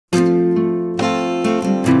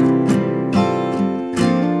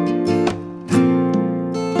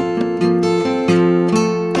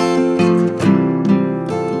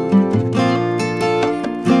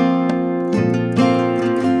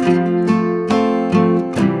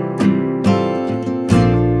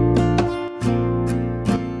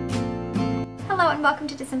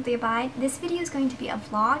say bye. This video is going to be a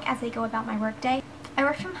vlog as I go about my work day. I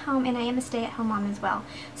work from home and I am a stay-at-home mom as well.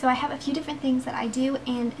 So I have a few different things that I do,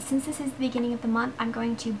 and since this is the beginning of the month, I'm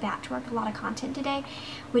going to batch work a lot of content today,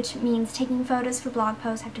 which means taking photos for blog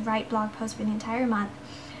posts. I have to write blog posts for the entire month.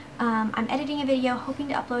 I'm editing a video, hoping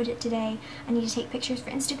to upload it today. I need to take pictures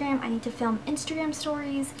for Instagram, I need to film Instagram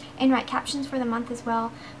stories, and write captions for the month as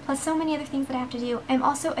well, plus so many other things that I have to do. I'm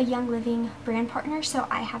also a Young Living brand partner, so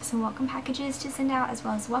I have some welcome packages to send out as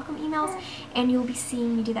well as welcome emails, and you'll be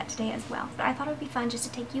seeing me do that today as well. But I thought it would be fun just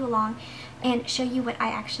to take you along and show you what I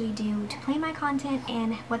actually do to plan my content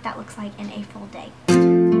and what that looks like in a full day.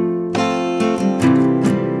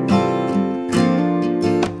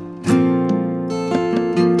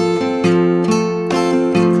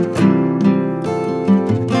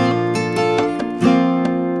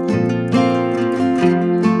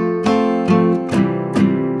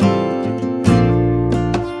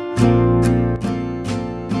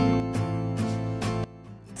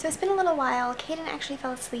 So it's been a little while. Caden actually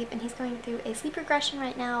fell asleep and he's going through a sleep regression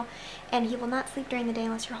right now, and he will not sleep during the day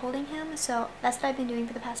unless you're holding him, so that's what I've been doing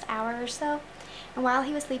for the past hour or so. And while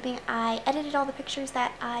he was sleeping, I edited all the pictures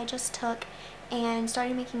that I just took and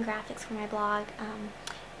started making graphics for my blog.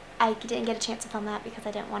 I didn't get a chance to film that because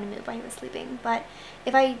I didn't want to move while he was sleeping, but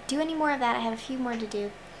if I do any more of that, I have a few more to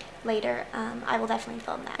do later. I will definitely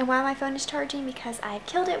film that. And while my phone is charging, because I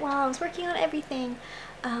killed it while I was working on everything,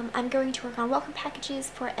 I'm going to work on welcome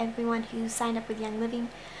packages for everyone who signed up with Young Living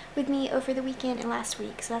with me over the weekend and last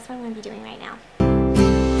week, so that's what I'm going to be doing right now.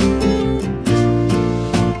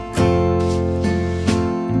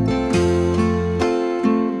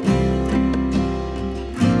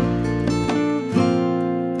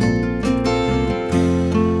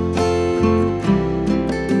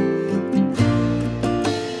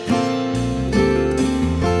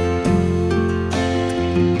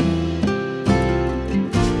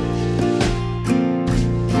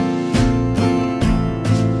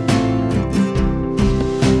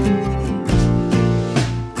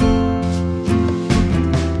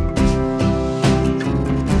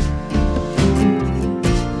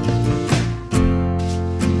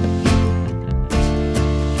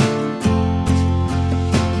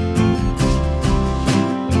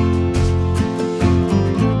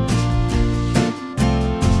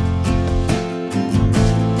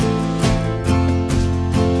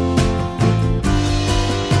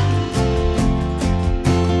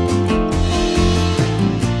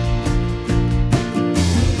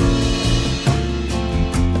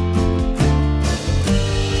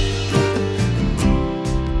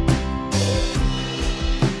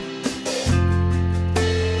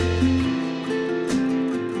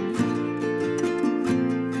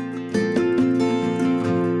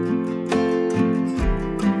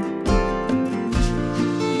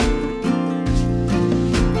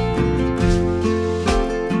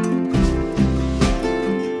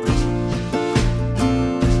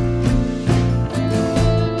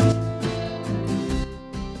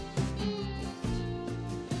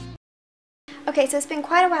 Okay, so it's been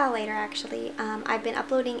quite a while later actually. I've been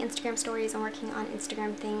uploading Instagram stories and working on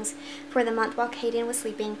Instagram things for the month while Caden was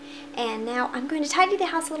sleeping, and now I'm going to tidy the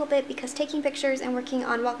house a little bit because taking pictures and working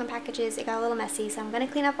on welcome packages, it got a little messy, so I'm going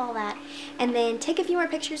to clean up all that and then take a few more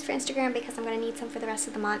pictures for Instagram because I'm going to need some for the rest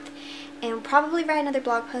of the month, and probably write another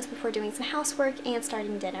blog post before doing some housework and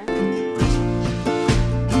starting dinner.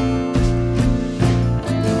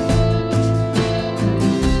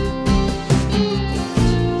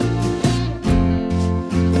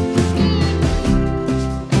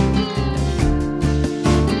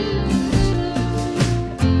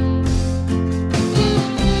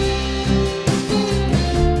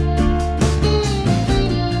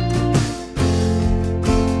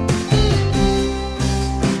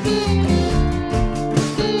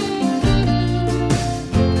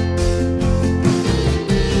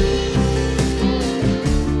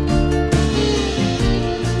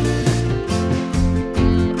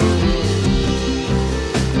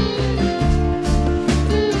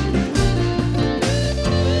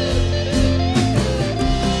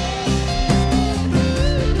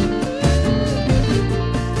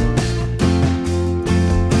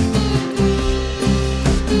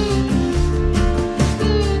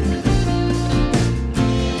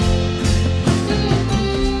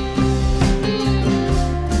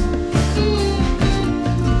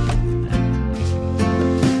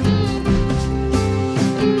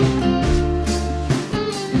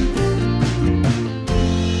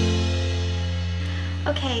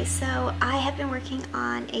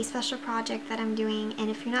 special project that I'm doing, and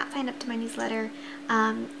if you're not signed up to my newsletter,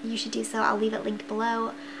 you should do so. I'll leave it linked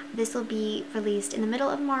below. This will be released in the middle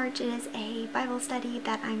of March. It is a Bible study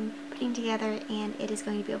that I'm putting together, and it is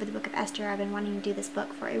going to be over the book of Esther. I've been wanting to do this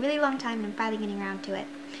book for a really long time, and I'm finally getting around to it.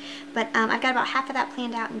 But I've got about half of that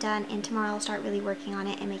planned out and done, and tomorrow I'll start really working on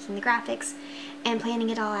it and making the graphics and planning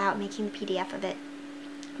it all out, making the PDF of it.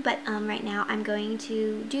 But right now I'm going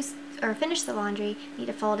to finish the laundry, need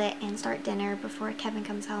to fold it, and start dinner before Kevin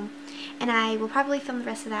comes home. And I will probably film the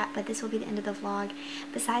rest of that, but this will be the end of the vlog.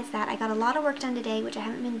 Besides that, I got a lot of work done today, which I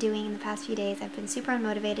haven't been doing in the past few days. I've been super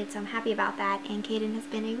unmotivated, so I'm happy about that. And Caden has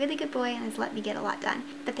been a really good boy and has let me get a lot done.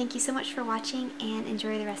 But thank you so much for watching, and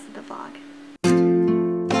enjoy the rest of the vlog.